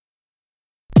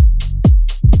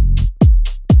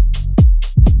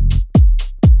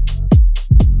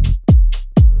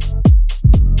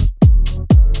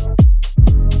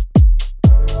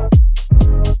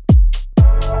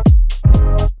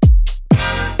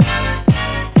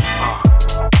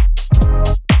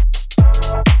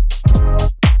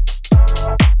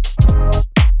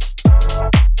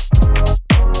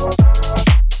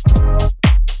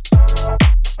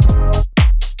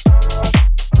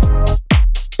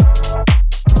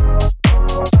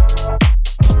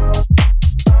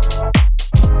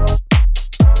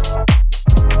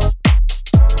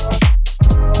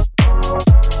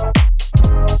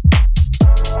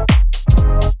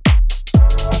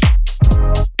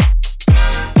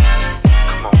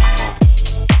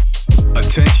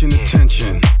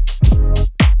Attention.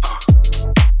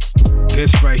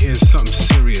 This right here is something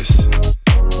serious.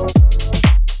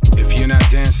 If you're not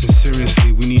dancing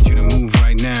seriously, we need you to move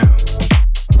right now.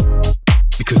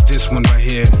 Because this one right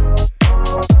here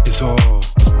is all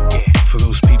for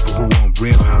those people who want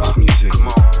real house music.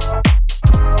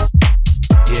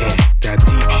 Yeah, that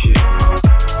deep shit.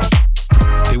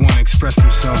 They want to express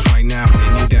themselves right now and they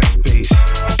need that space.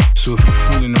 So if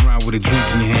you're fooling around with a drink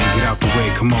in your hand, get out the way,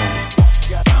 come on.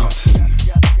 Bouncing,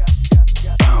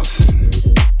 bouncing,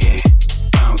 yeah,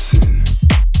 bouncing,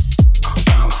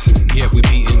 bouncing, yeah, we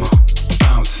beating,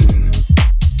 bouncing,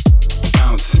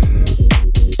 bouncing,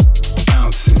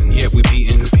 bouncing, yeah, we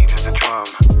beating. The beat is the drum.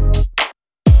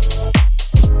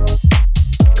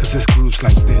 Cause this grooves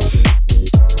like this,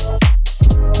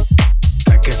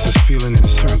 that gets us feeling in a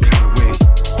certain kind of way.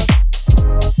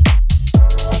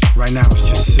 Right now it's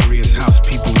just serious house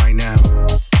people right now.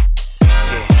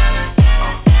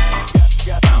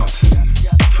 Bouncing,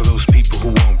 for those people who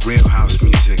want real house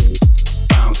music.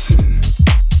 Bouncing,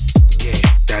 yeah,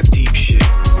 that deep shit.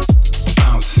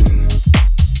 Bouncing,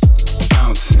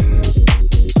 bouncing,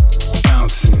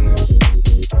 bouncing,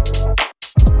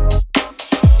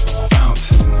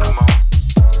 bouncing, come on,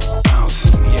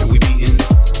 bouncing, yeah, we beating.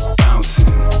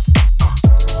 Bouncing,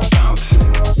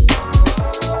 bouncing,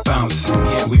 bouncing,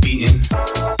 yeah, we beating.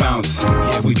 Bouncing,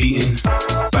 yeah, we beating.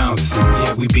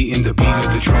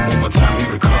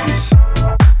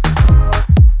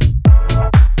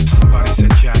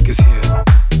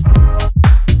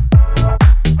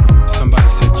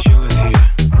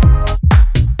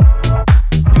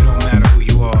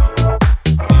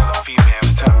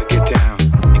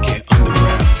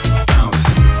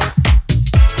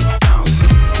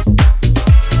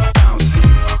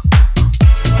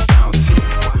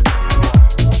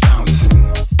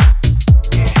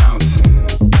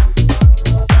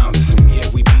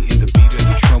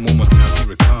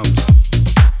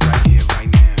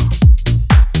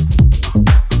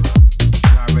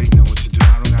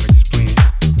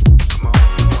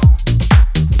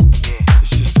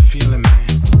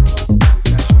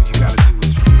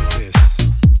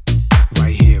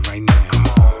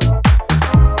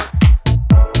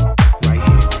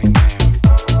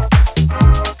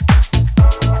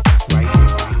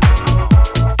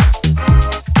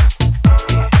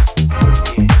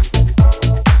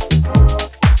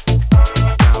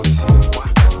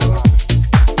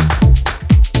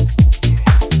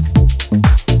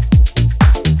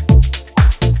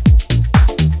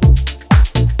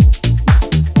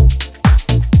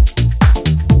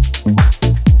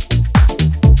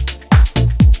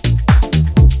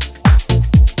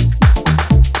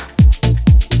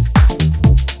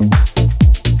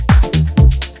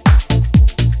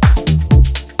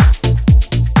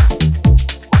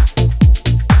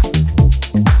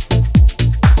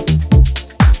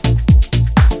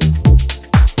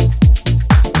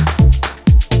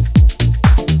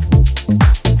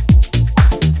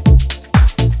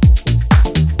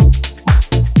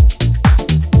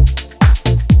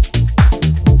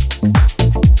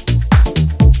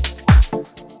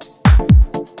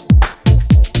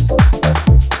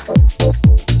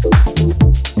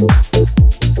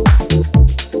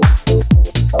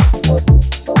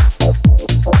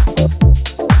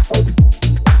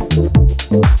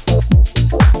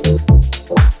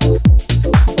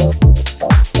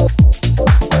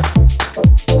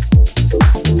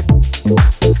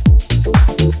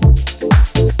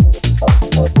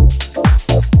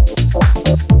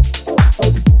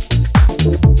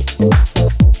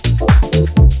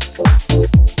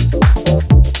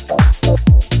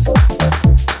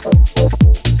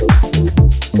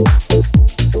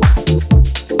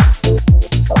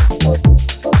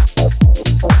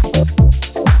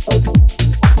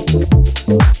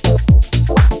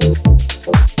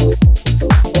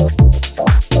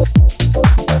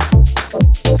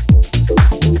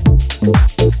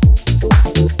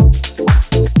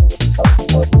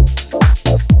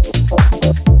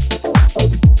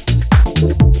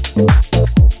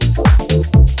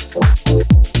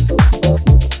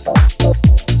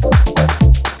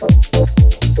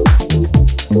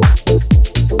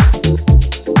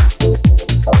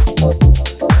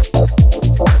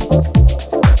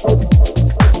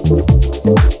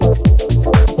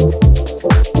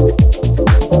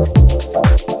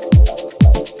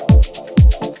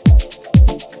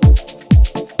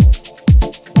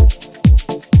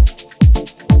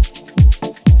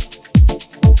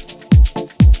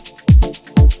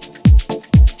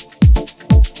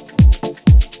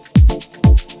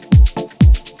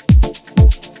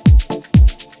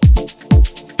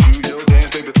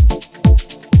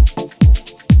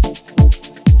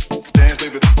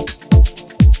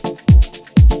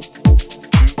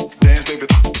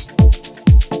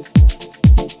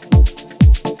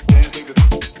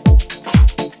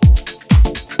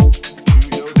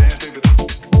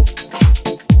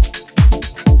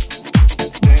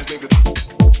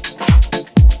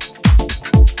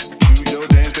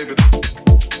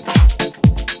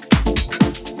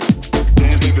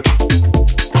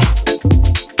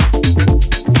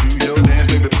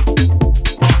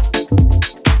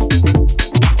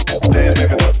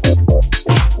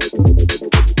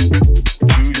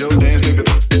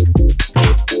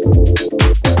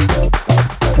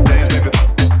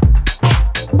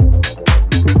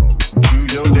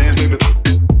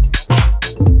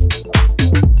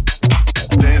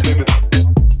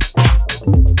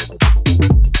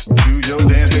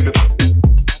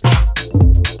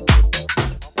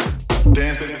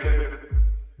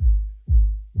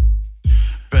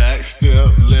 Back,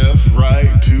 step, left,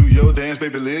 right. Do your dance,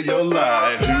 baby, live your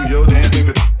life. Do your dance,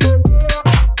 baby.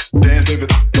 Dance, baby.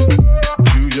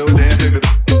 Do your dance, baby.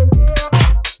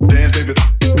 Dance, baby.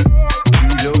 Do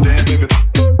your dance, baby.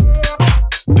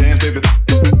 Dance, baby.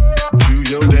 Do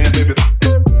your dance, baby.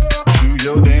 Do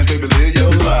your dance, baby, live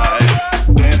your life.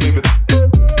 Dance, baby.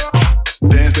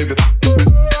 Dance, baby.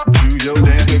 Do your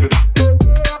dance, baby.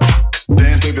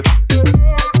 Dance, baby.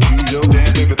 Do your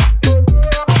dance, baby.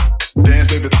 Dance,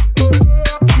 baby.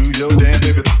 Do your dance,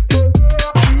 baby.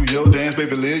 Do your dance,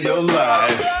 baby, live your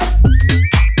life.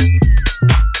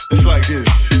 It's like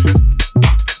this.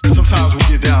 Sometimes we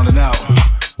get down and out.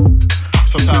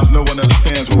 Sometimes no one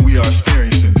understands what we are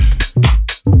experiencing.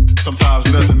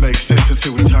 Sometimes nothing makes sense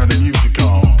until we turn the music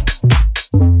on.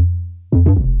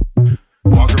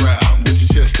 Walk around, get your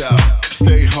chest out.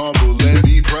 Stay humble and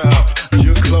be proud.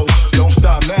 You're close, don't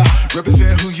stop now.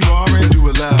 Represent who you are and do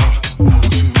it loud.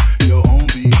 Move to your own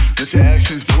beat. Let your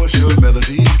actions voice your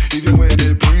melodies. Even when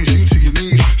it brings you to your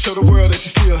knees. Show the world that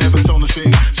you still have a song to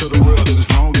sing. Show the world that as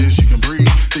long as you can breathe,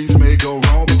 things may go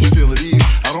wrong, but you're still at ease.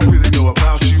 I don't really know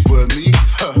about you, but me,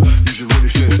 you should really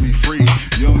set me free.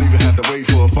 You don't even have to wait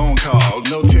for a phone call.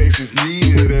 No text is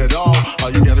needed at all.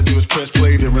 All you gotta do is press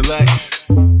play and relax.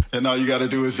 And all you gotta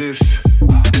do is this.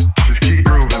 Just keep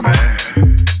grooving, man.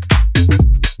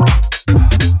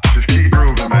 Just keep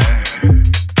grooving, man.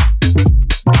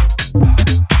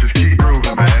 Just keep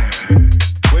grooving, man.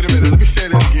 Wait a minute, let me say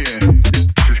that again.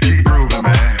 Just keep grooving,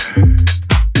 man.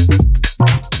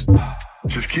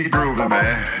 Just keep grooving,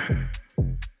 man.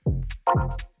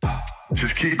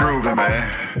 Just keep grooving,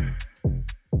 man.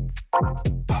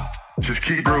 Just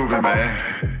keep grooving,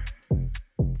 man.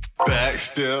 Back,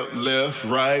 step, left,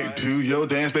 right. Do your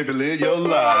dance, baby, live your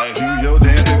life. Do your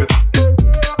dance, baby.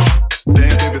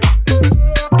 Dance, baby.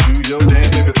 Do your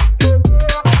dance, baby.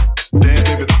 Dance,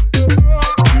 baby.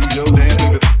 Do your dance,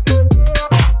 baby.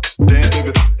 Dance,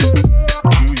 baby.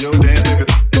 Do your dance, baby.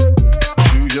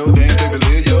 Do your dance, baby,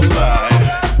 live your life.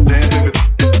 Dance, baby.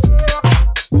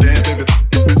 Dance, baby.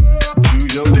 Do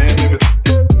your dance, baby.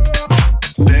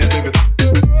 Dance, baby.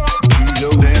 Do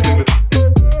your dance, baby.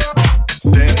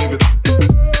 Dance, baby.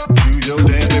 Do your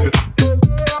dance, baby.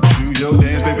 Do your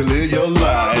dance, baby, live your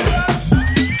life.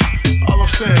 All I'm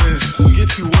saying is we get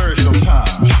too worried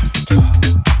sometimes.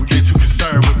 We get too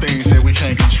concerned with things that we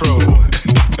can't control.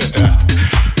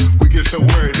 We get so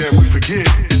worried that we forget.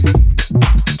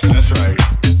 That's right.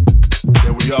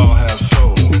 That we all have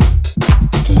soul.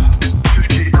 Just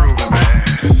keep grooving, man.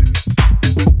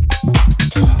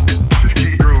 Just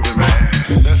keep grooving, man.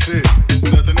 That's it.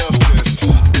 Nothing else,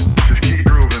 just keep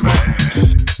grooving, man.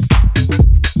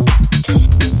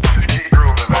 Just keep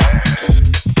grooving, man.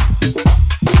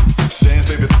 Dance,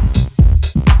 baby.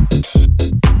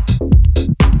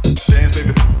 Dance,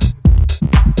 baby.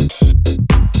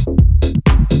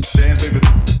 Dance, baby.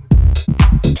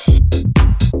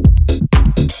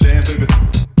 Dance, baby.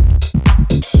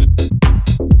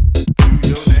 Do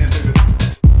your dance, baby. Do your dance, baby.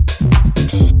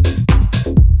 Dance,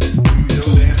 baby. Do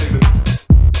your dance,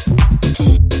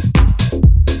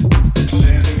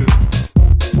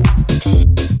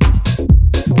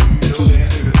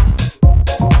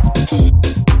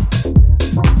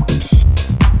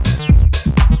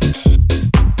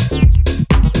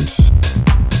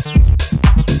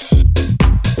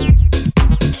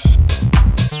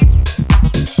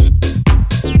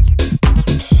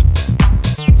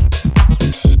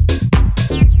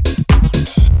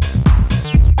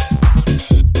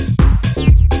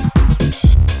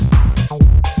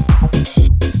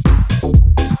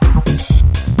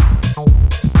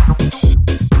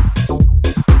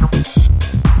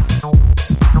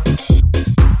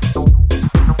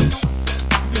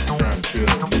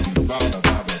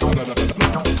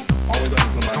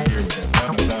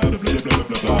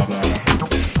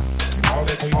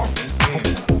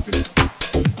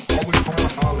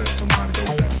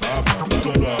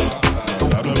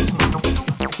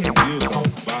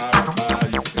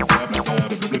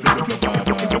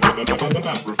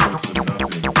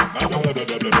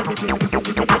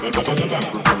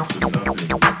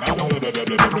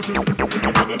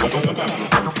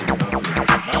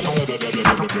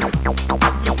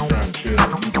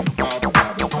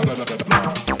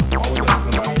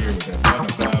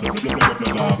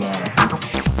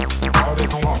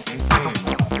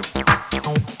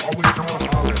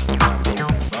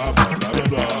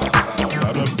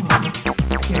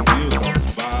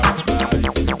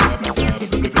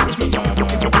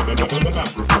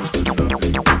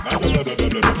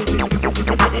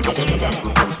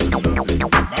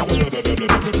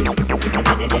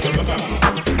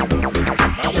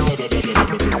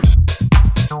 baby.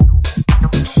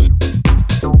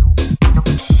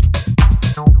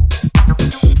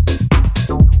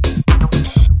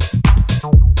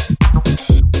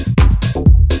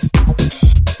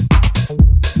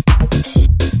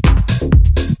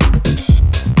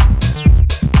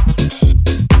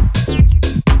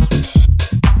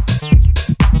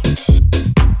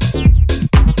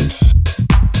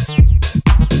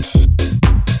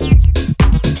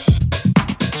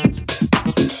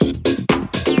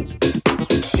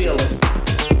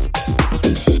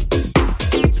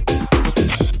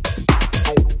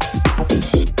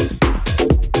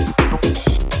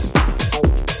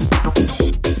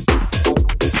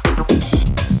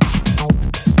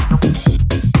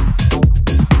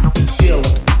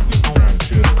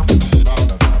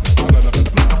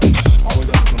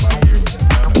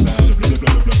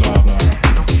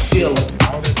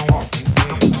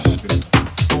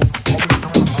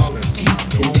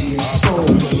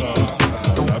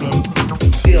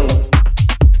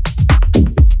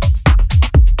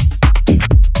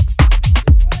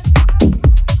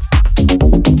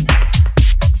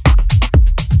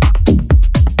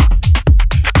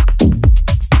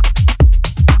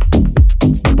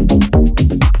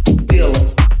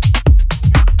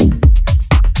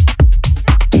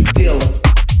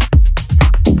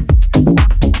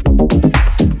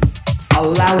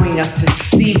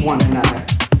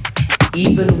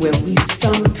 we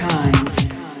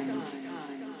sometimes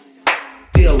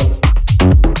feel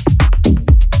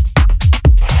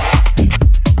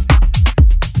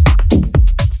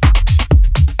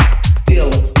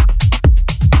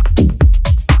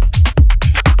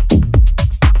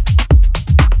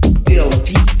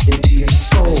deep into your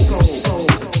soul.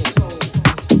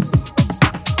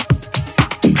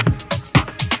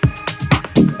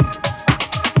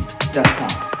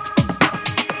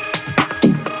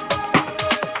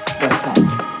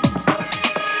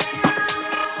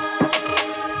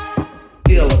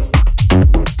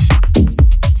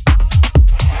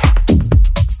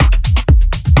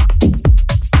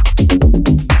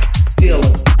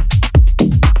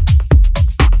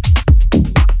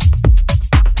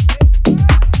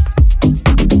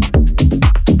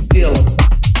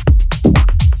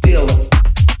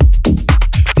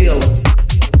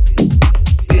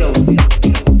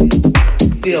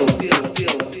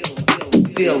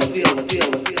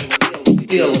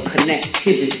 Feel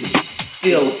connectivity.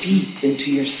 Feel deep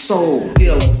into your soul.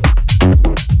 Feel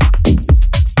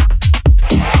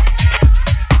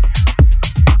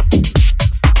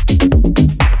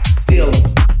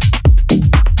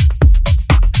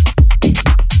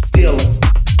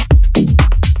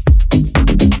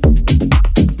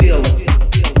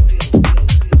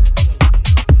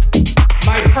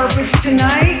my purpose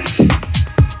tonight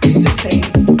is to say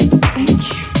thank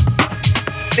you.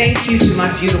 Thank you to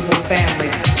my beautiful family.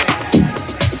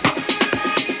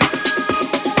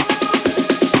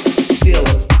 Feel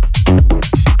it.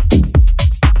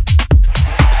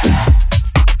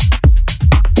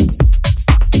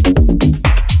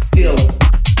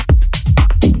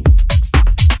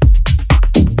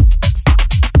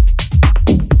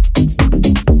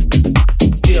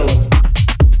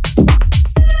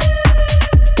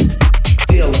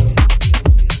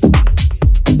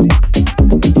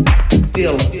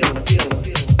 Feel it. Feel it. Feel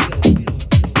it.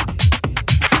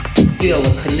 Feel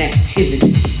a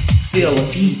connectivity. Feel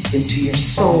deep into your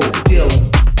soul. Feel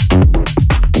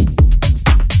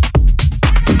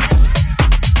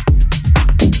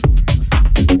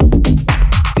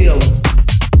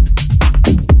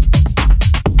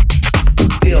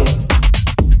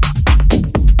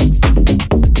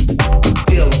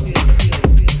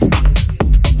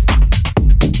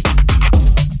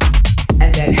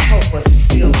and that help us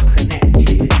feel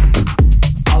connectivity,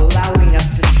 allowing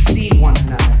us to see one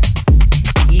another,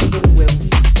 even when we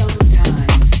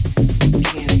sometimes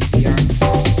can't see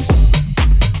ourselves.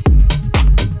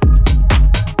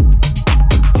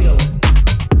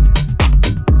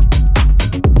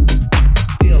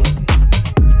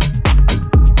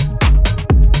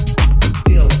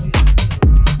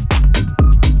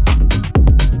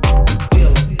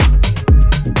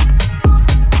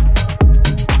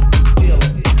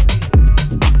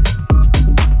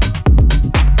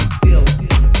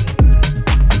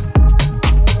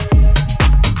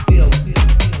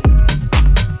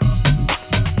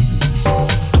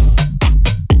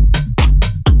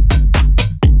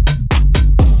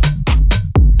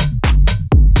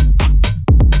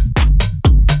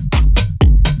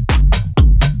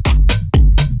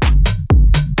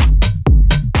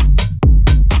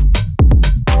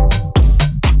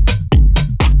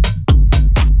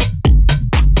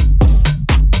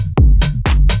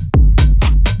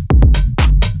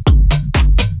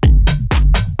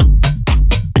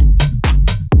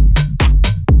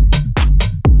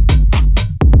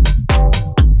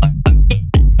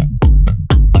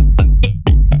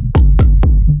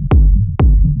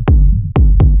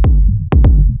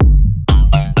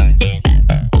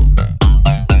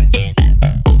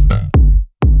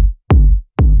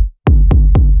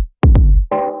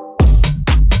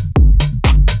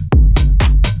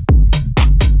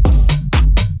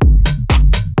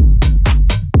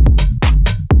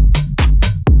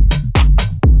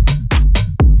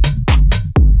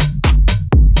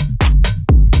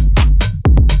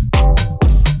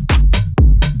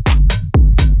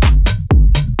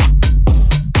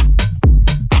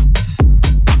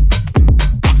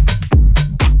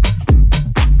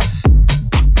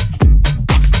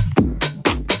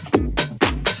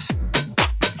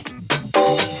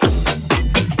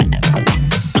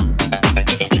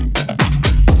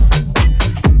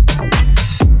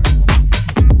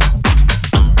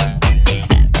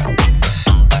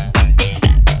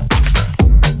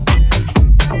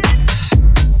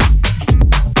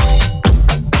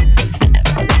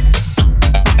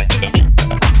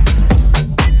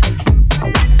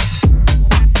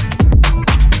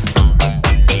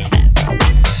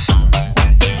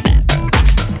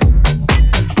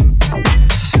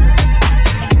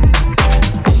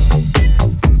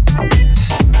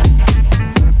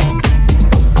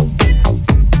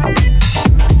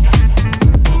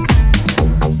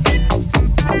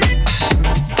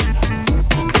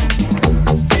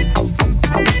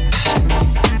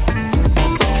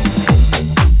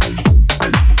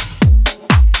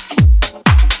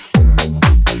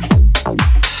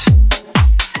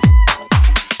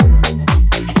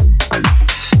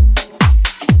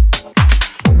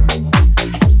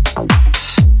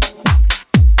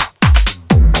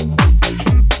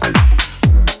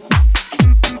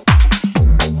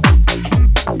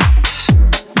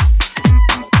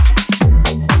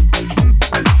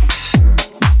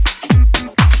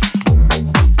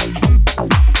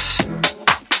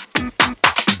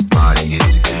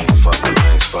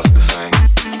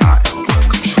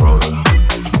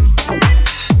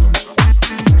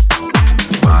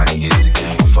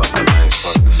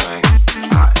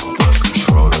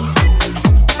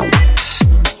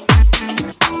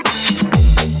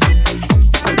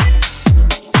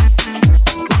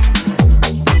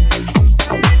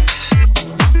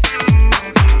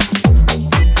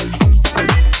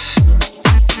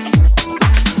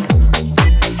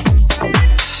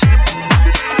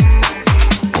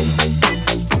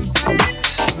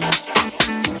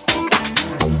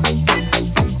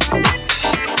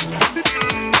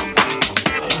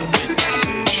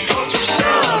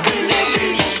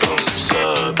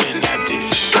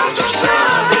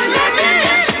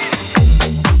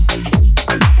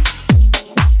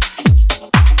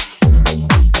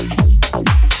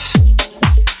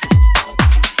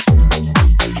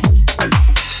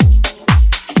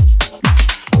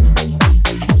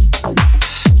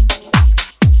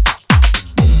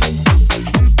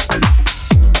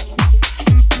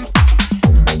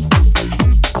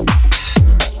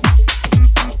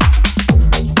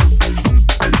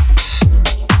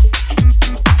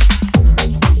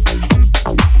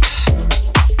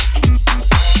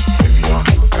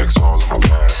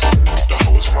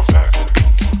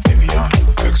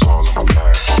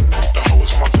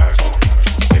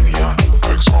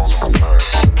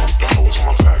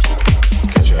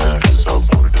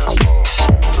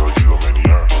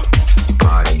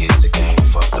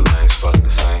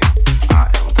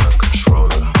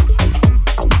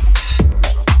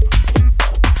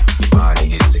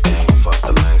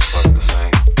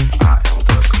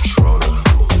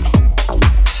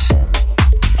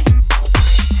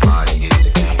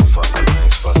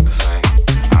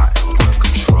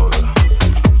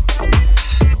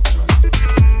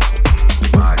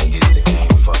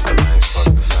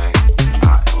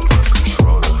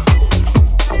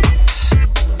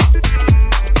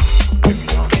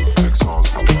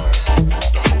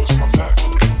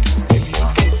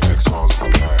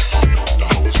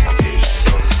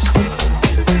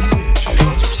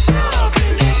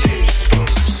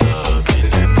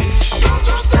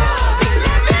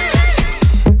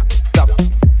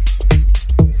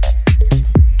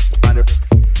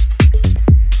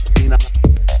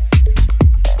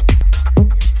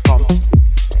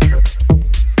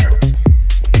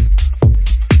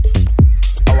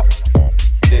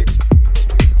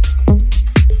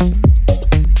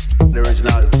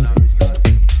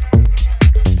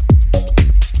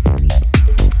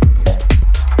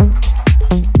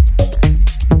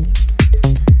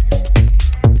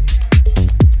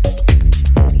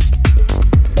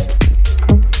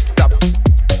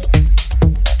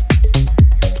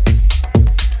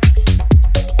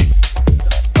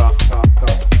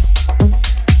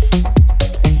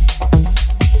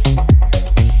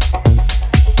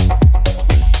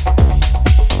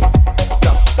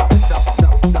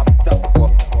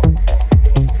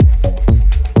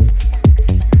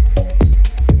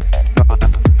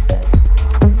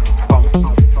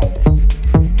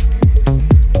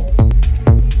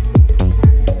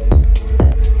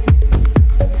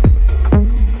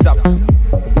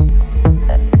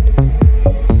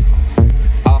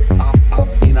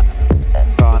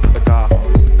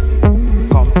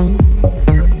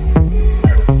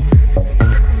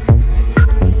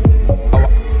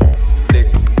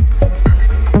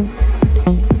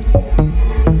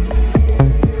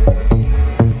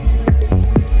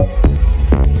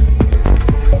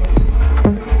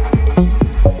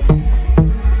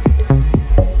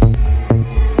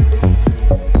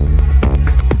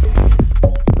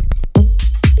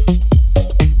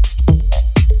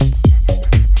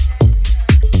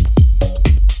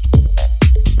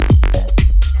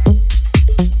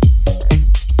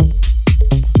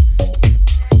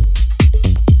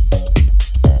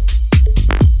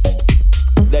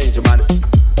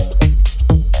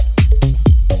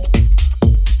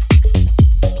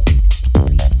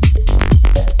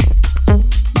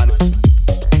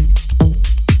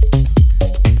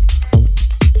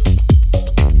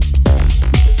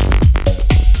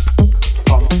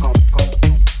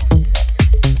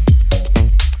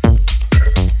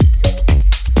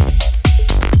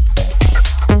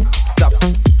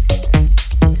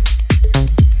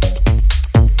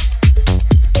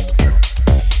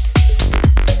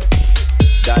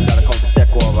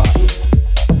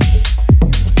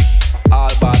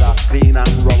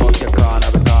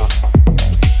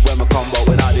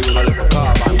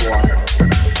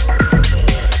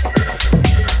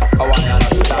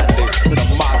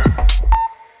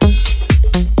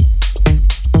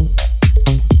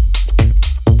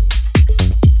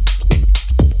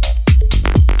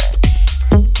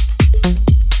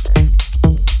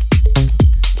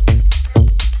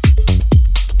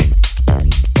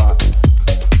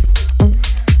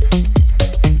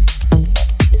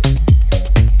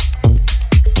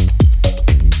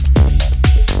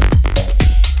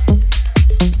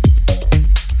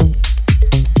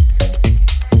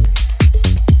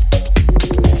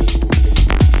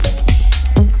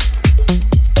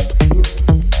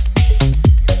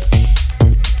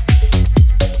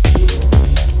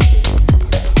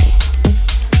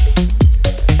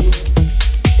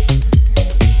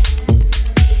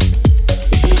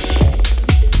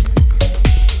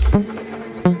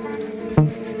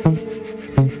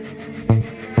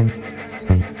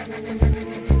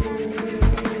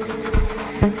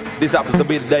 This happens to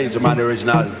be the Danger Man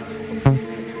original.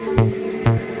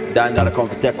 Dan gotta come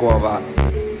to take over.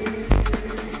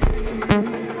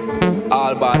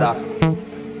 All bother.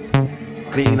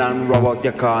 Clean and rub out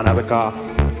your corner because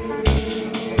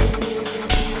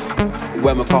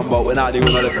when we come out, we're not doing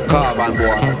a little carbon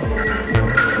boy.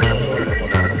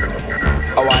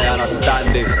 Oh, I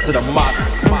understand this to the max.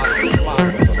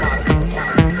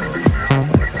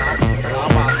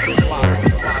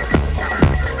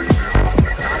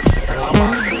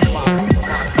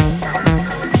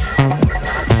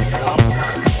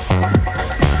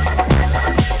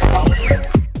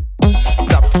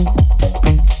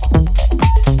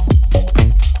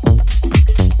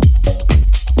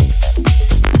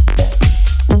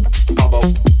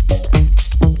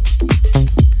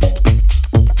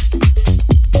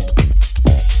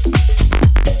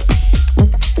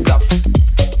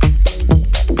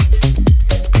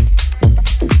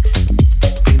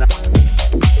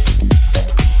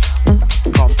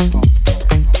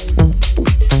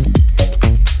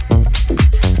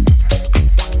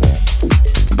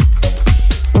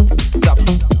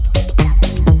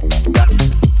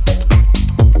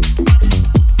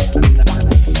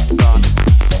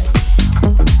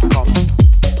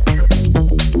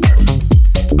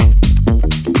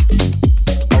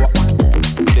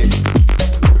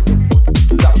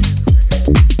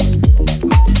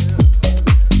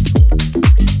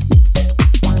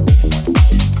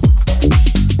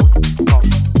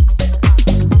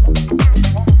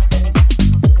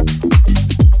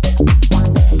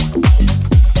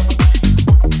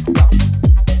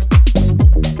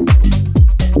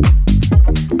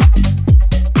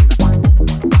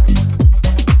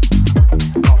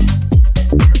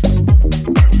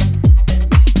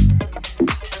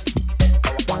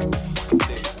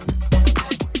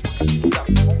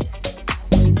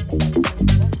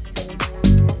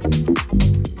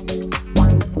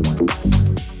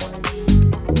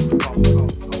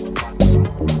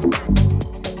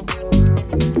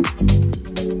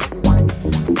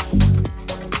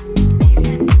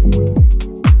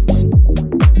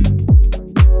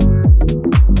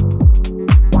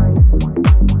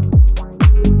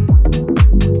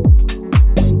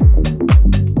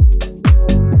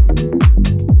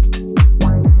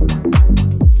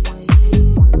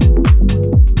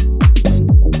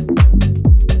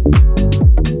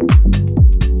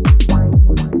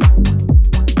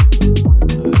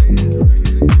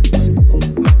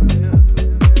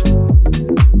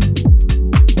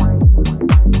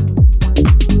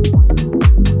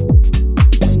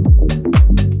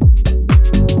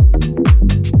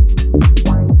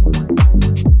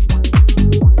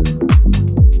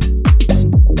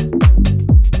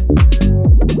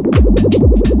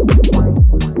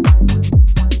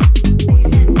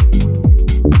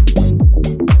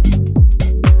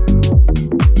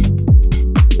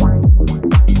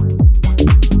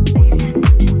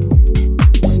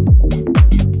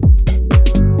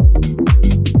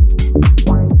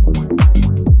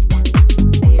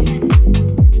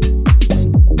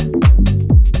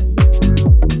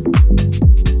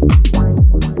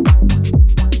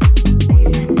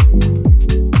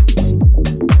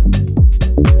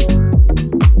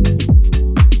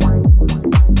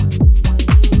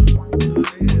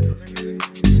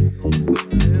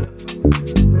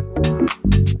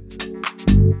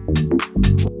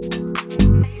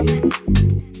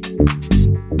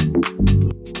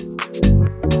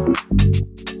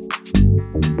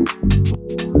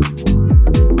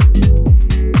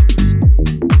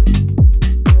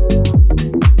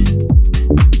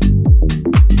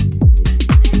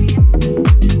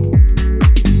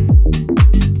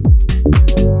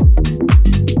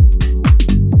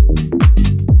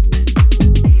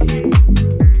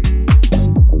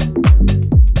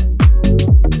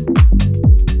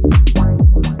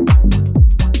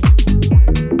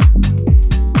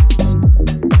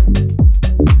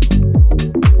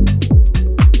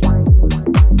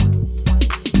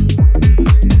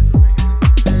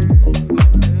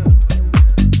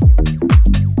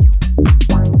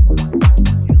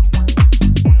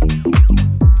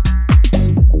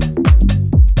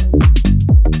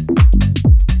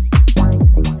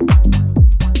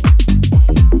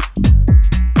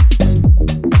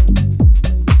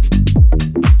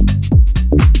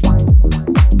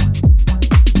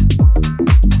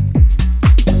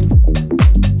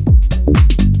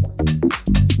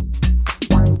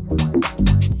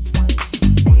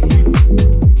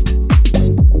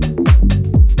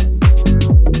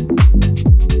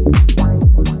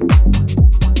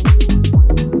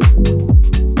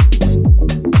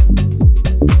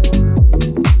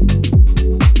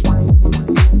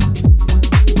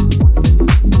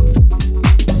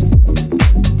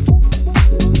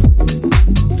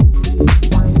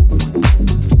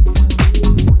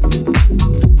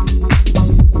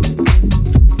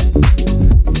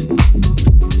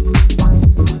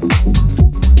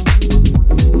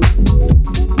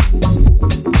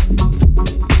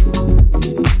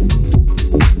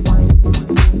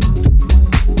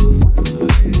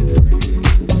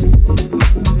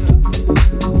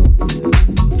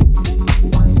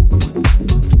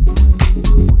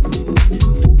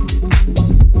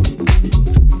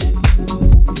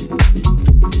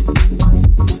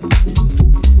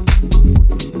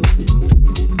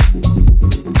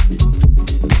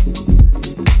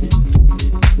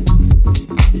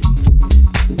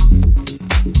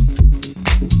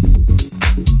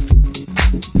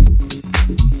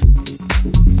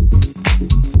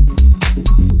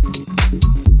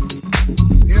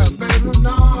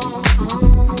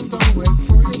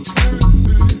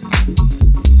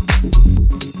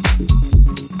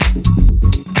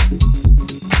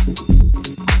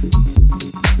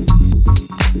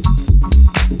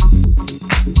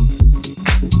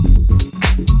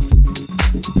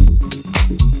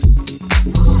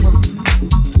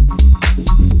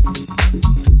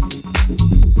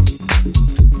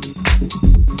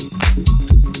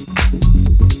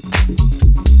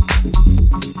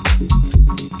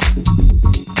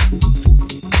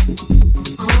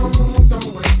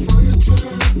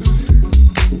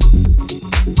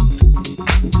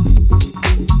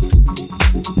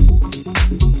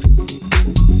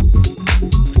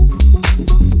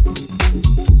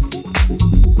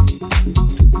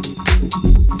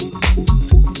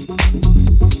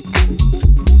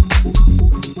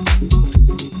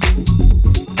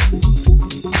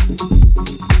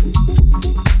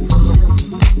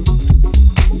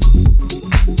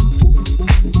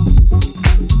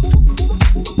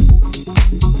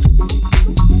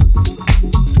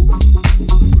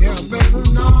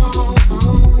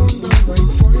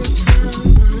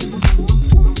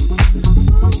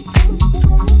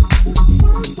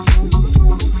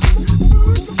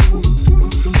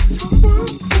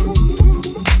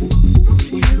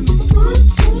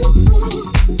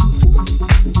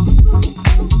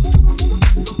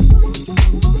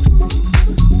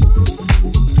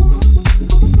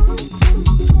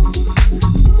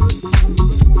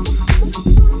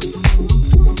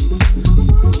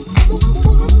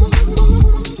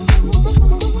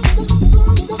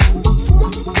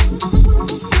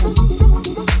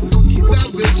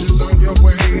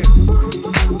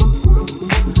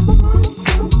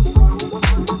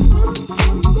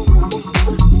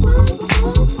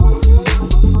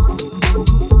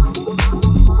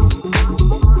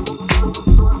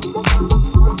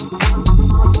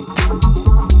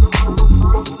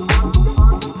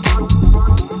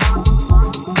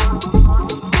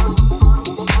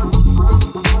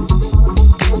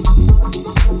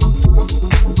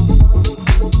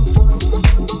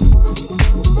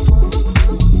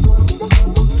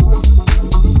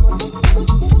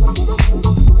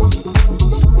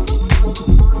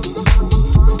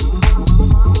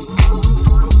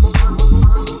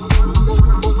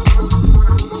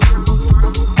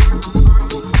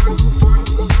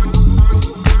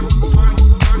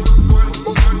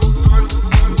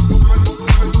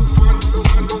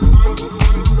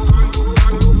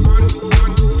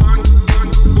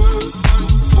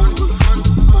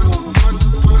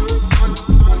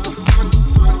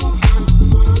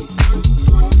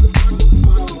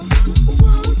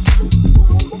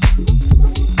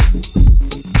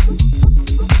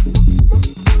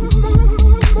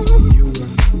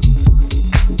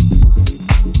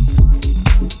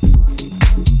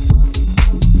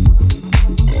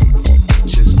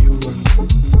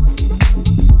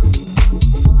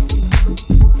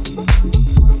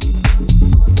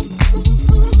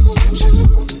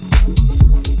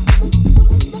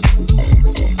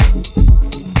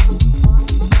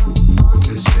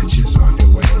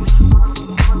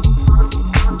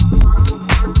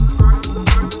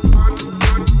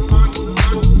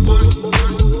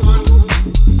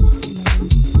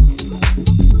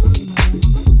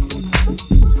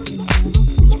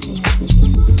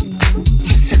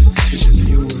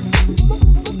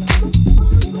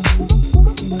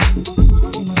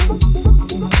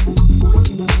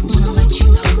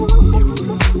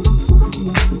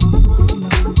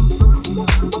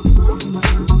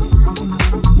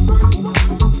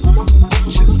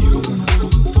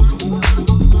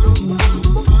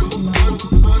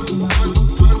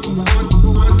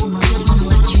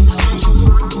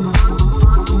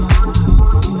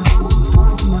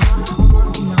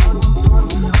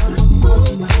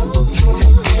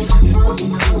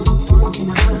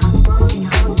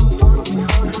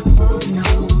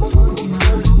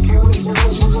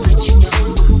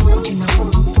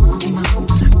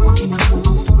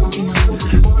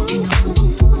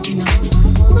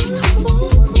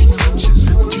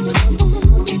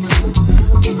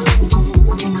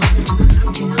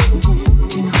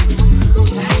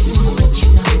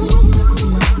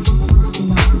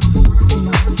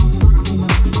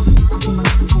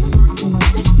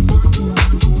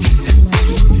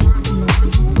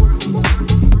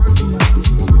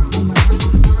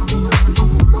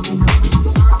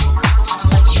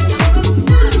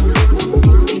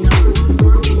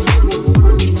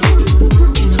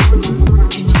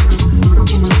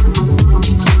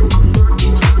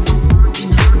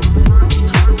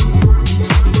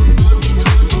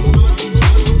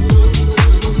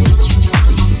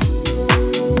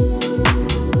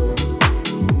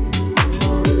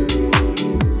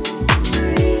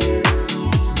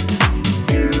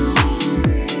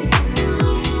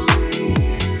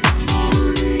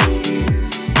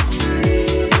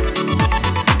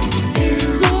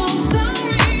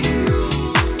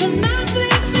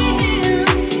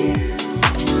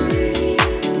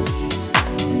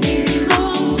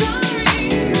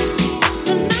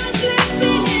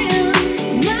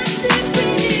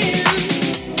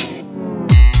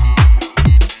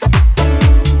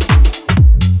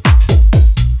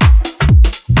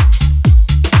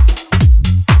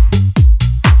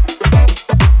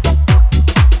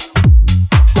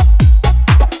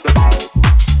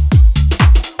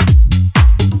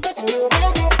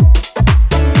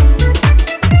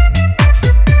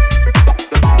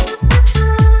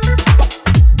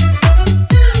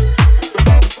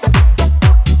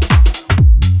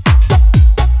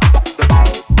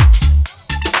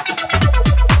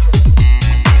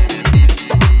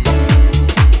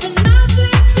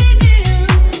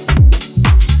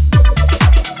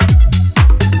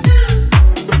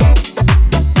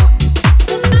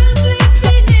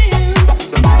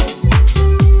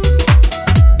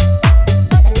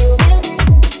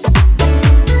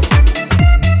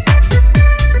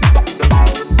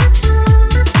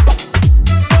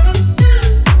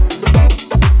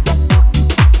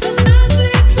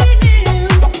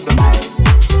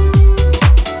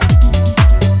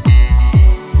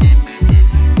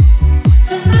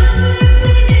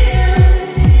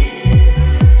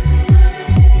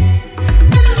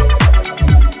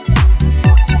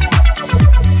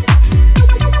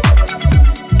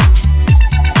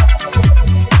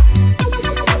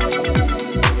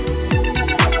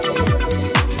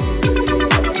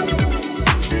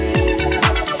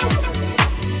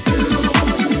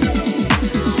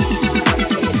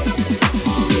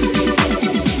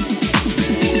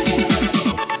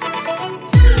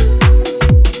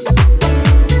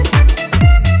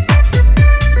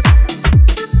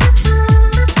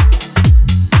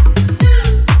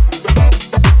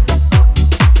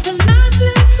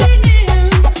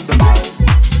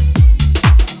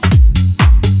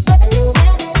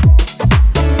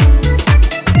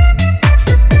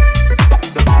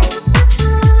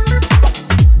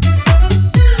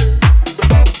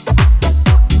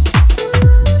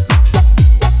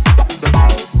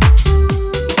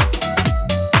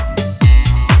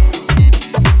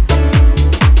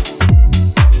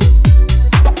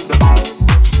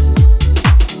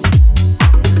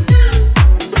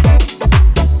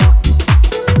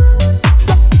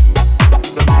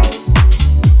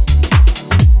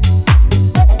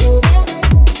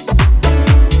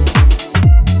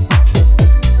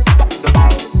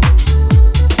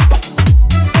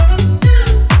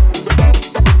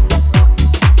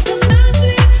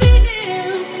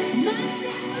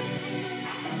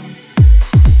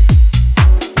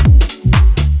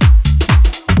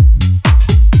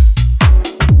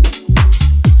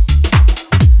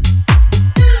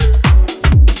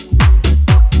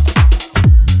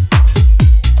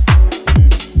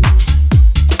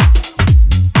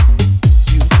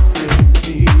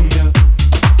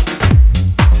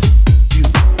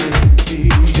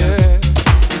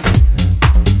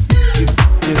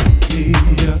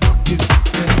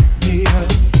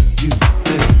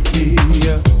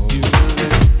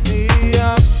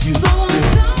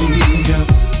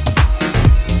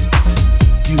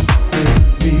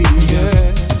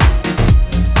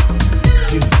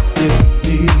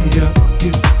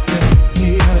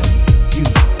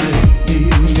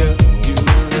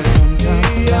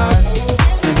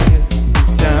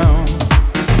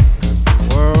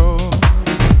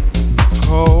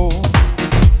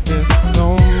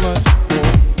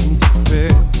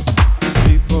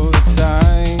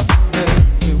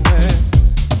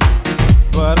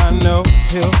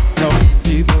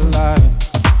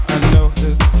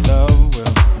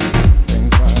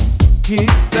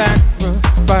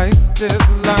 this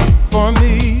line for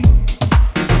me.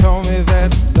 Told me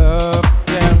that love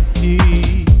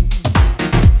guaranteed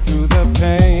through the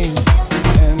pain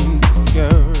and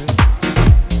discourage.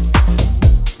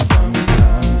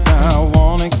 Sometimes I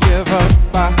wanna give up,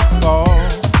 I fall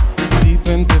deep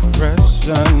in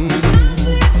depression.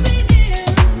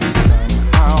 And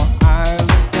somehow I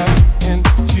look up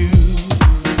into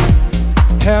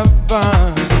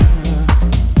heaven,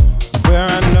 where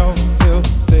I know He'll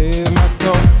save my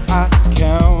soul. I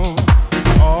count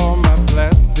all my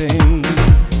blessings,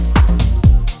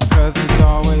 'cause He's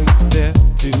always there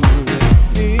to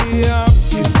lift me up.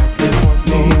 You lift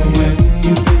me when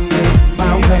you've been in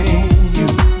my way. You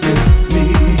lift me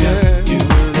up. You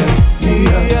lift me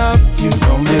up. You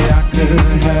told me I could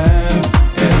have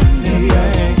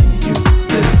anything. You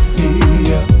lift me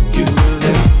up. You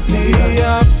lift me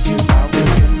up. I will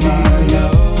give my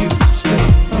love. You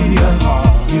lift me up.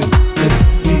 You lift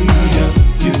me up.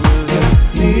 You lift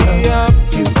me up.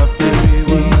 You buffet me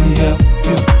with up.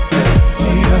 You lift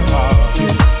me up. You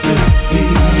lift me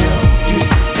up. You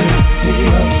lift me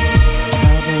up.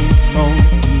 Having a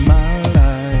moment in my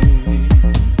life.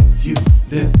 You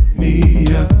lift me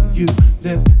up. You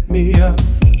lift me up.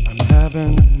 I'm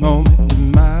having a moment in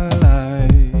my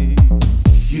life.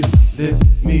 You lift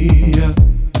me up.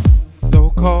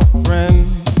 So-called friends,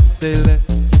 they let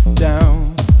you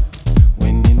down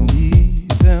when you need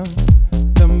them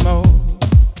the most.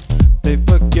 They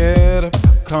forget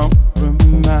about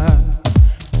compromise.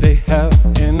 They have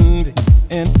envy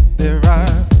in their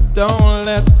eyes. Don't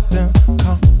let them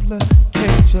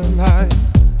complicate your life,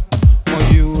 or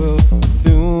you will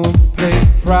soon pay the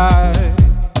price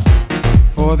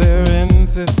for their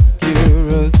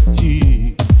insecurity.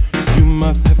 You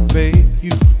must have faith,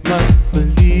 you must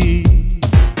believe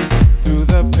through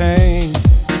the pain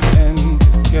and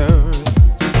discourage.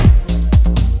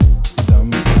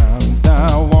 Sometimes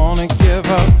I wanna give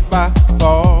up, I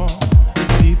fall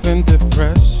deep in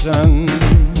depression.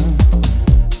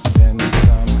 Then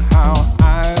somehow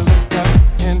I look up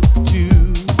into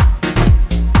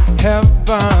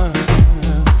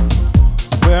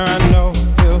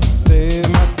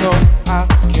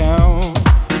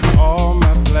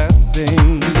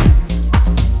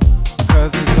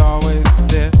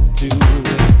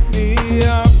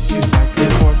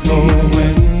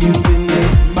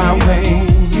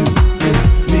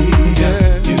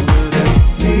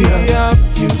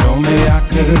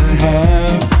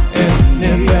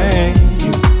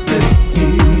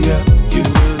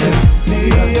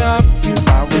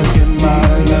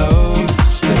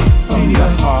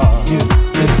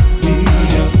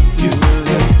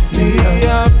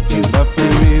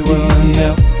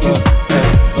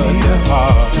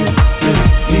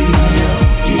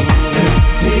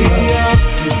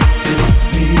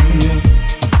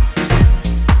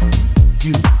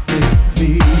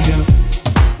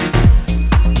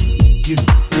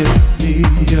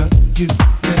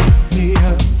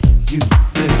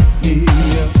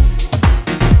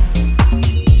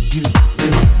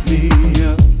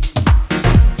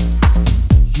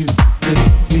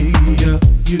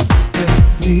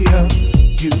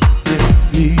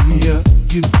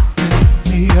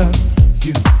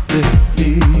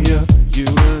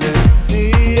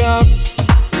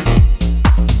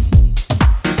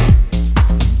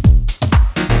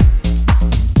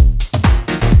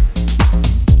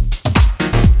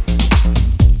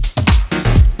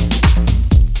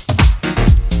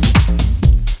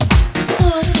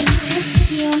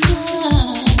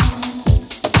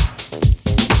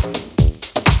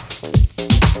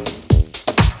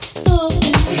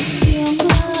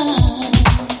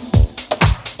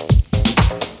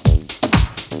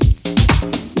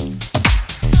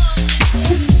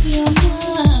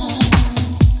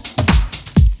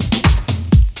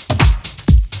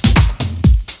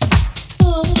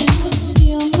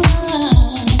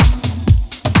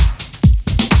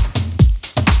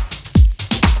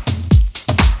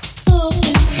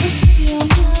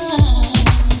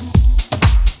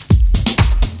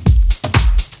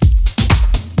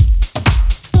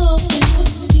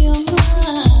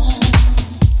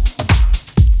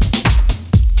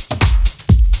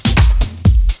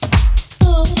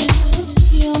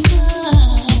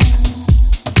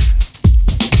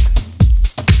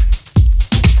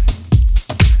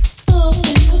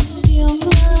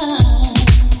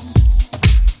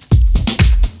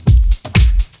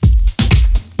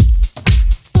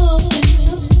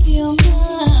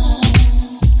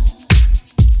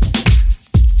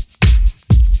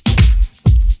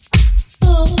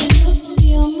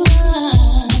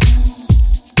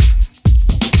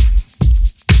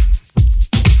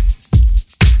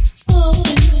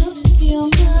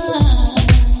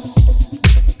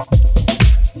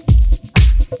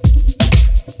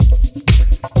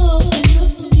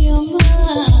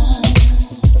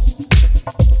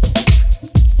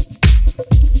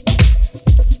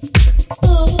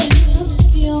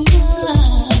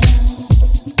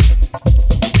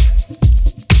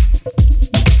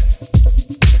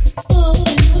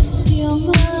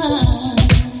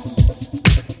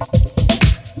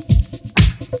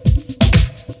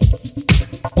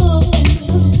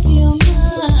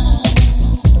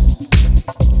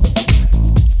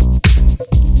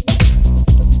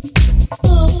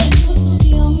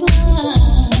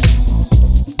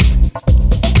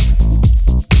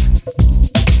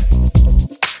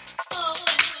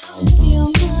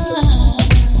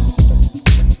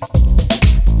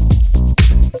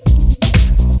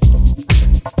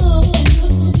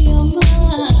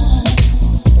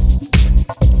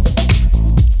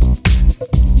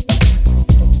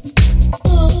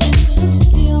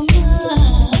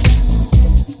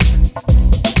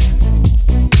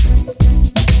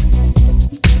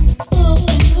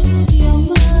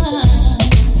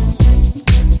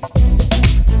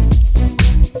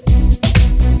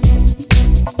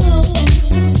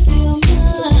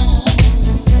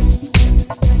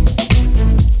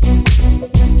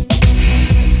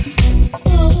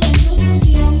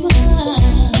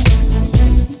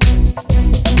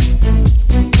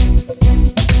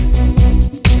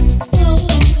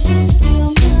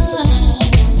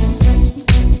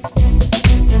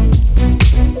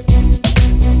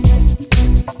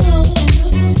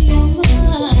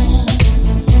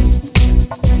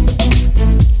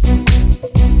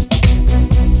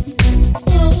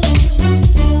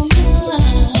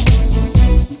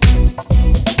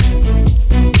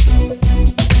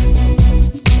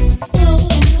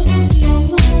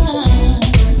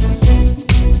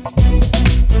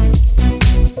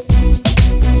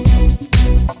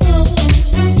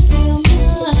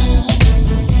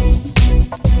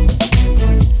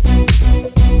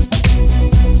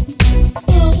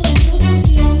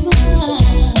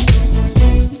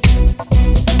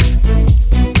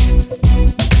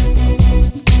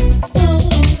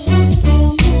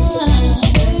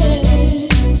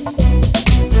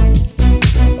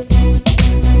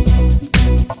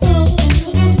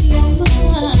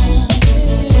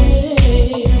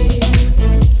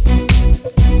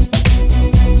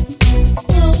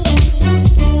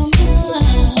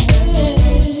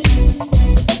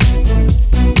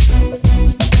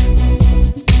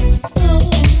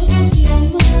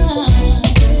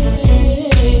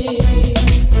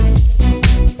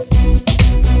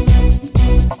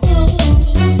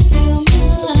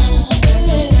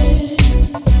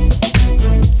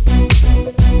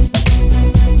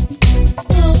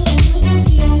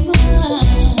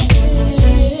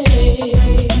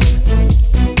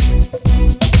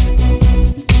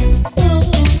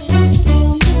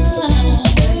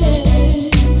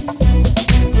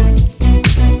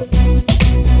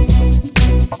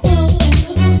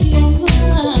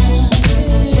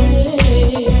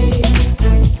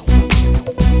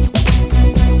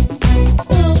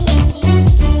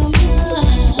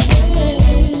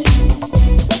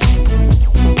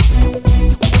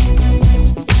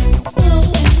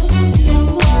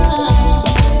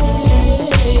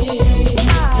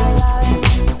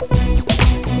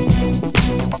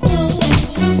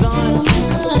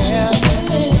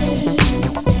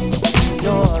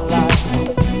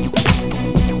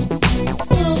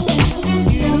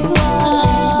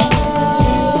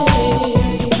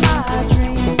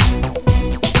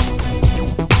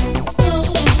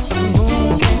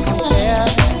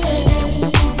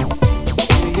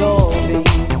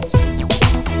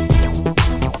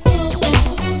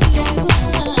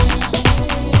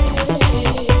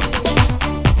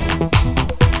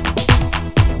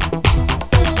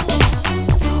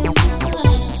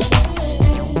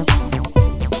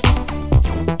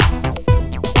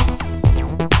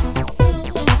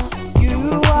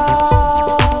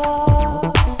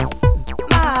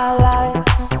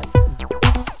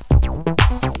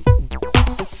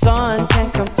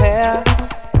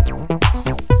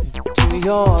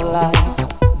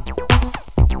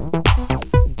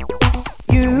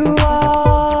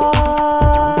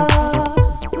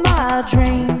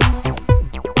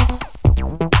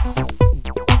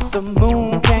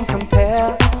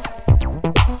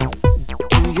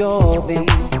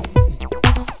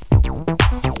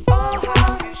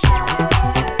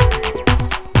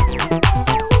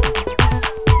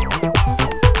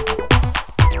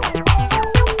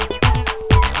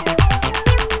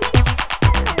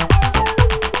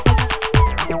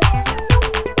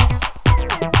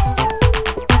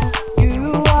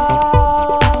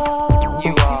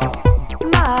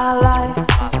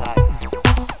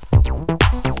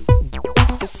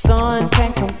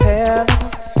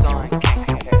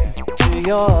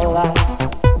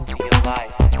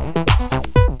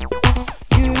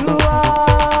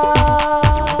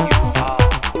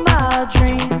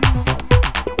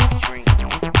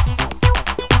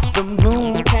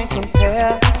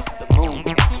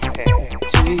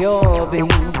your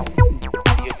beams.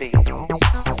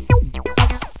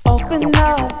 Open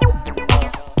up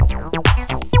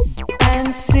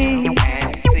and see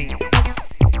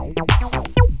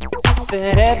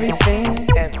that everything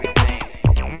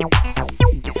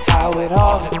is how it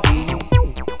ought to be.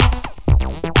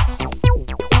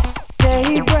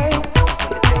 Day breaks,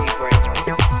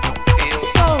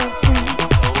 so free.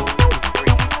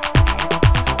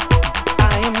 I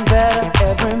am better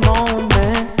every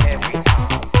moment.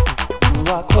 You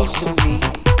are close to me.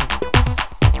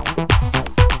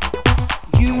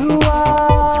 You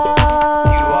are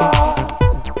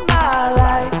my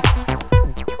life.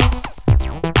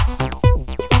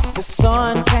 The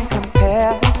sun can't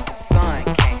compare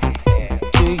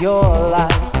to your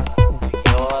light.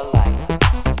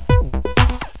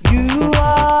 You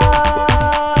are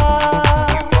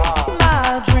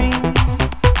my dream.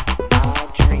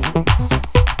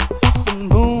 The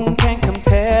moon can't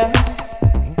compare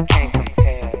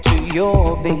to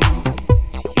your beams.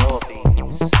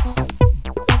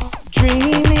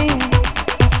 Dreaming,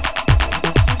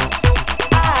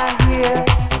 I hear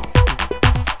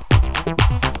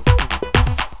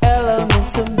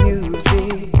elements of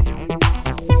music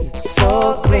so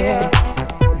clear.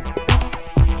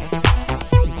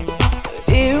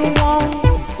 It won't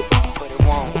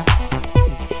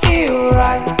feel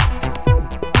right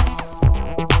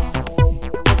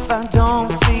if I don't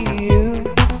see you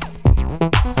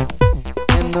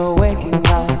in the waking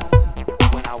light.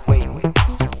 When I wake,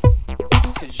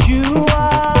 'cause you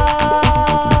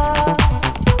are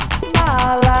my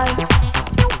life.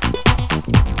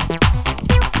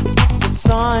 The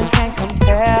sun can't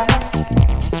compare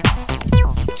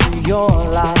to your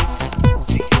light.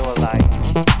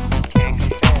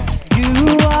 You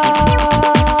are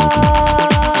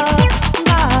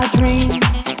my dream.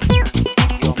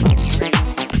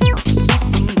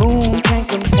 The moon can't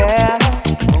compare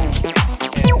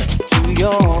to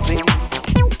your beam.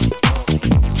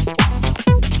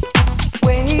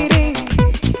 Waiting,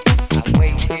 I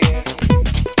wait here.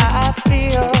 I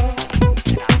feel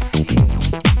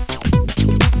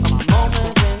a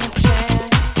moment in a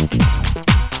chance.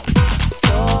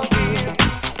 So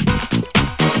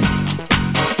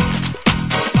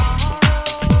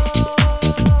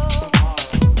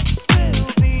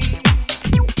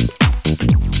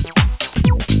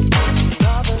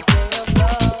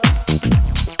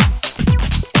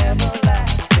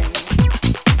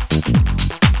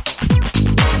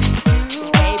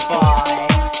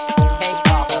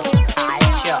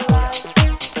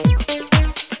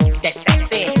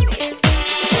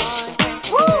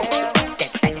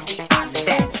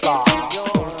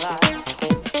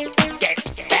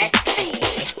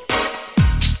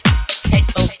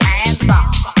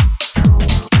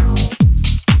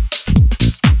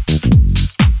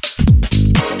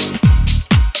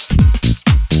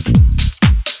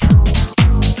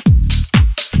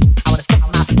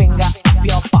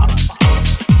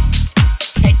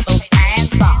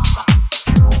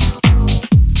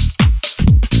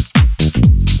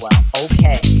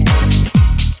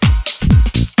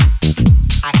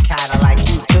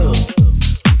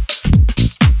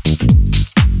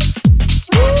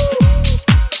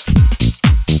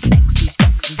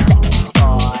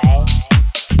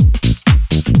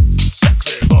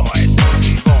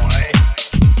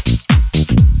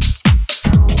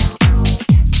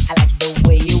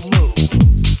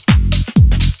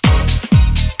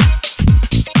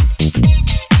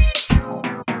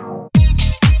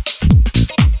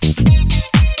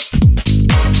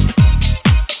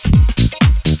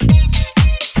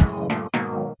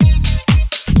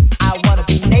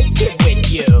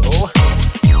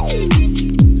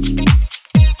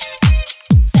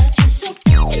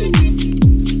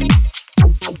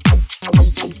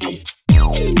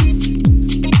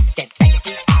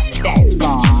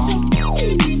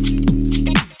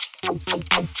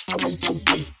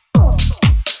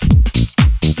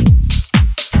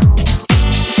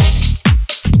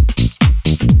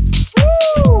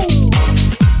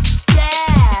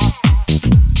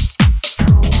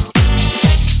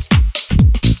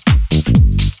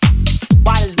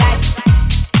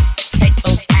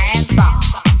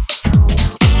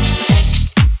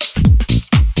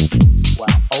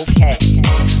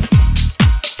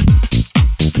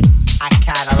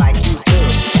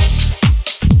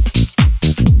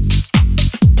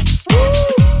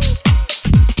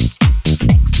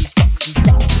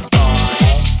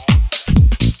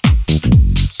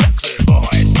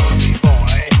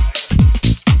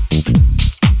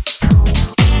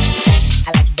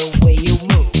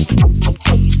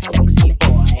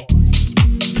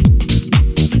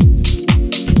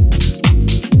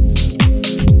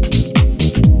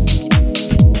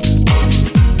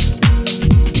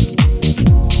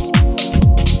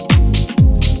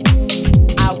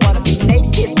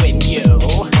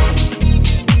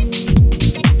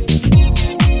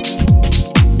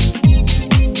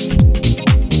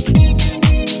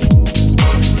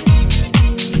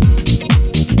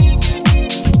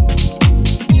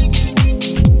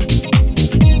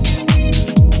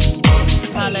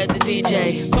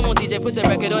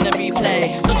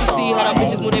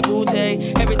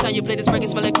Every time you play this record,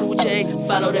 smell like coochie.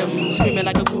 Follow them, screaming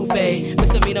like a groupie.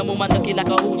 Misdemeanor, move my looking like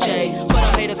a hoochie. But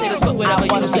I'm haters, fuck whatever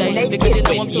you say. Because you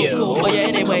know I'm too cool for you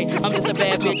anyway. I'm just a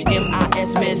bad bitch,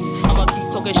 M.I.S. miss. I'ma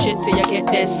keep talking shit till you get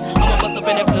this. I'ma bust up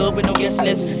in the club with no guest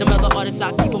list. Them other artists,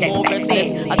 I keep them all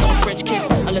restless. I don't French kiss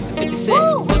unless it's 50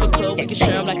 Cent. Live a club, we can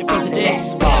share them like the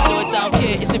president. Tabloids, I don't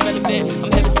care, it's irrelevant.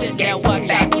 I'm heaven sent, now watch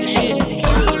I do the shit.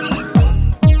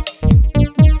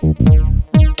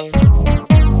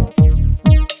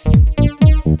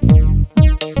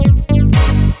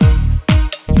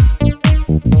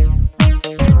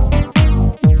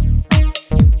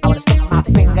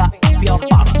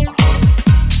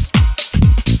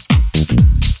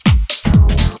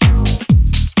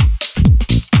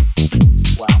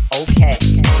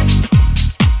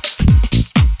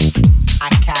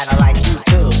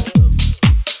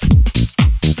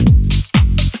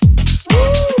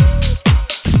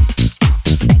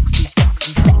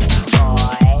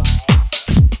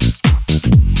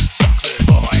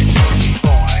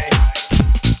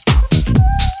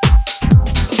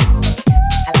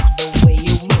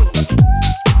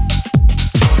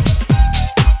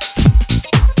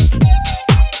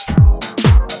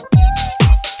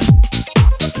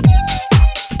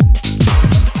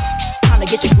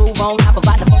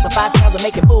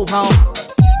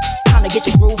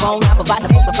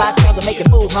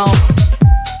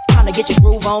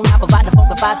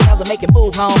 Make it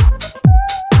move home.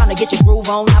 Trying to get your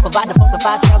groove on. I provide the funk, the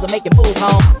five sounds and make it move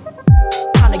home.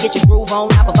 Trying to get your groove on.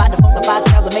 I provide the funk, the five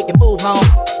sounds and make it move home.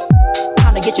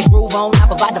 Trying to get your groove on. I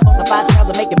provide the funk, the five sounds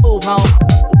and make it move home.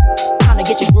 Trying to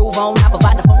get your groove on. I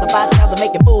provide the funk, the five sounds and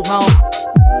make it move home.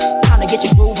 Trying to get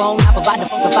your groove on. I provide the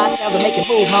funk, the five sounds and make it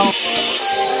move home.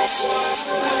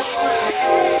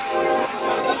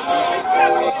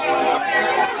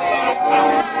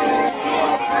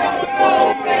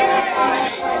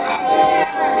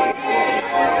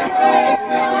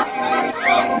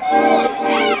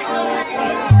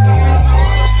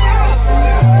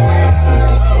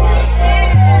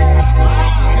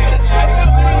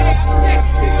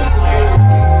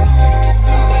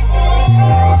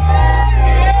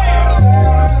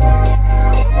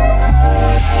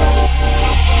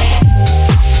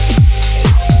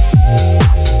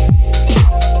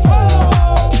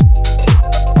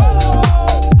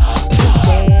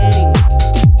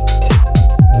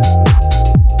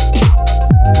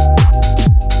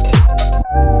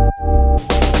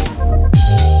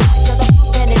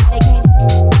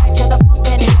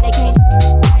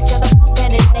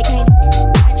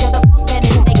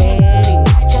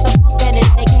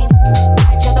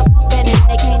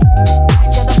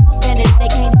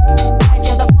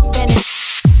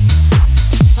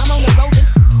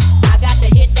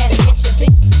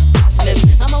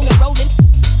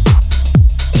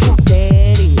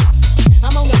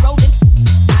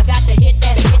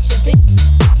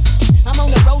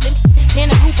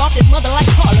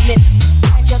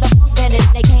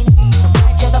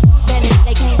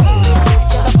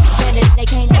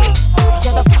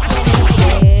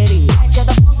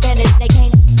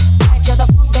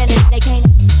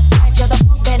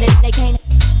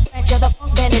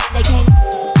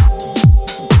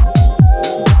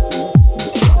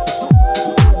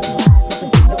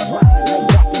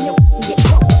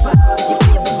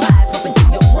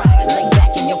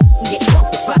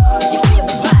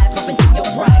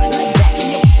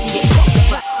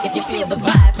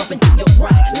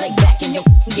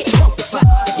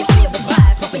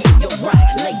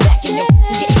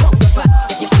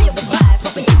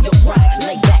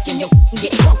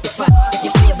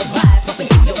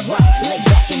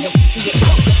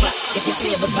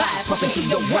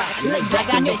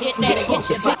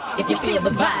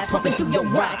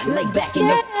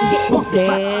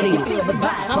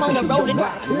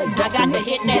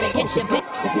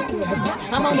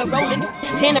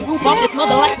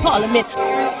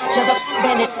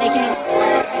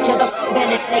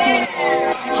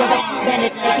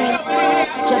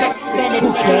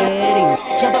 Bennett,